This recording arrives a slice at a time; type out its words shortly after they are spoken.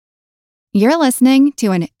You're listening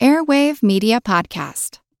to an Airwave Media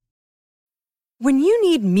Podcast. When you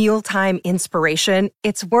need mealtime inspiration,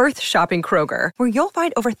 it's worth shopping Kroger, where you'll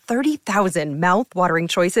find over 30,000 mouth-watering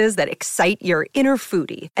choices that excite your inner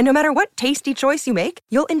foodie. And no matter what tasty choice you make,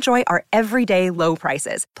 you'll enjoy our everyday low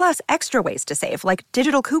prices, plus extra ways to save, like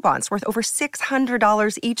digital coupons worth over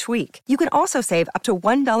 $600 each week. You can also save up to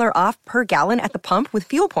 $1 off per gallon at the pump with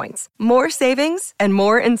fuel points. More savings and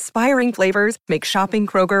more inspiring flavors make shopping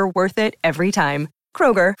Kroger worth it every time.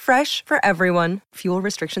 Kroger, fresh for everyone. Fuel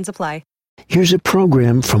restrictions apply. Here's a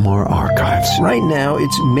program from our archives. Right now,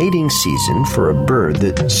 it's mating season for a bird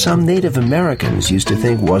that some Native Americans used to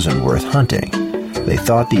think wasn't worth hunting. They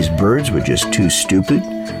thought these birds were just too stupid,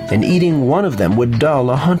 and eating one of them would dull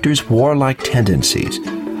a hunter's warlike tendencies.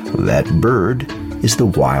 That bird is the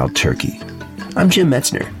wild turkey. I'm Jim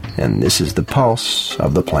Metzner, and this is the pulse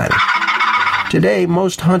of the planet. Today,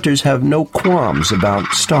 most hunters have no qualms about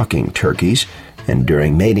stalking turkeys, and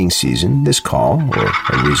during mating season, this call, or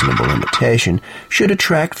a reasonable imitation, should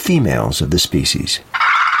attract females of the species.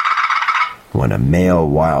 When a male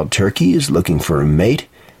wild turkey is looking for a mate,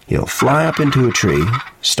 he'll fly up into a tree,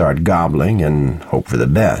 start gobbling, and hope for the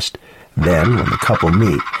best. Then, when the couple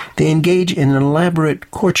meet, they engage in an elaborate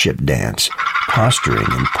courtship dance, posturing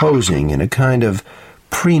and posing in a kind of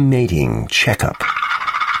pre-mating checkup.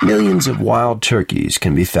 Millions of wild turkeys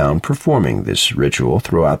can be found performing this ritual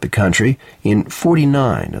throughout the country in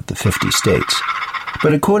 49 of the 50 states.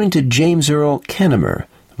 But according to James Earl Kennemer,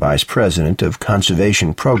 Vice President of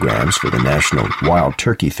Conservation Programs for the National Wild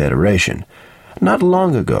Turkey Federation, not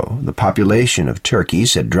long ago the population of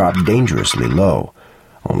turkeys had dropped dangerously low.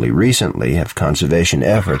 Only recently have conservation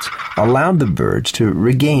efforts allowed the birds to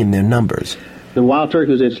regain their numbers. The wild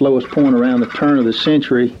turkey was at its lowest point around the turn of the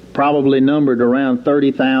century, probably numbered around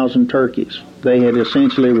 30,000 turkeys. They had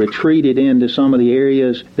essentially retreated into some of the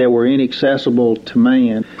areas that were inaccessible to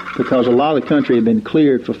man because a lot of the country had been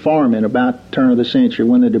cleared for farming about the turn of the century.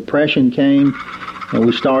 When the Depression came and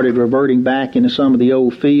we started reverting back into some of the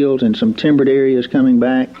old fields and some timbered areas coming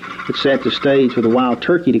back, it set the stage for the wild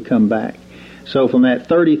turkey to come back. So from that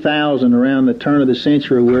 30,000 around the turn of the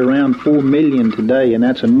century, we're around 4 million today, and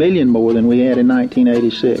that's 1 million more than we had in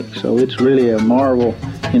 1986. So it's really a marvel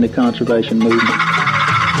in the conservation movement.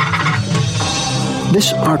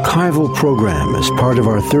 This archival program is part of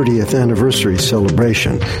our 30th anniversary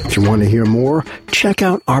celebration. If you want to hear more, check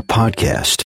out our podcast.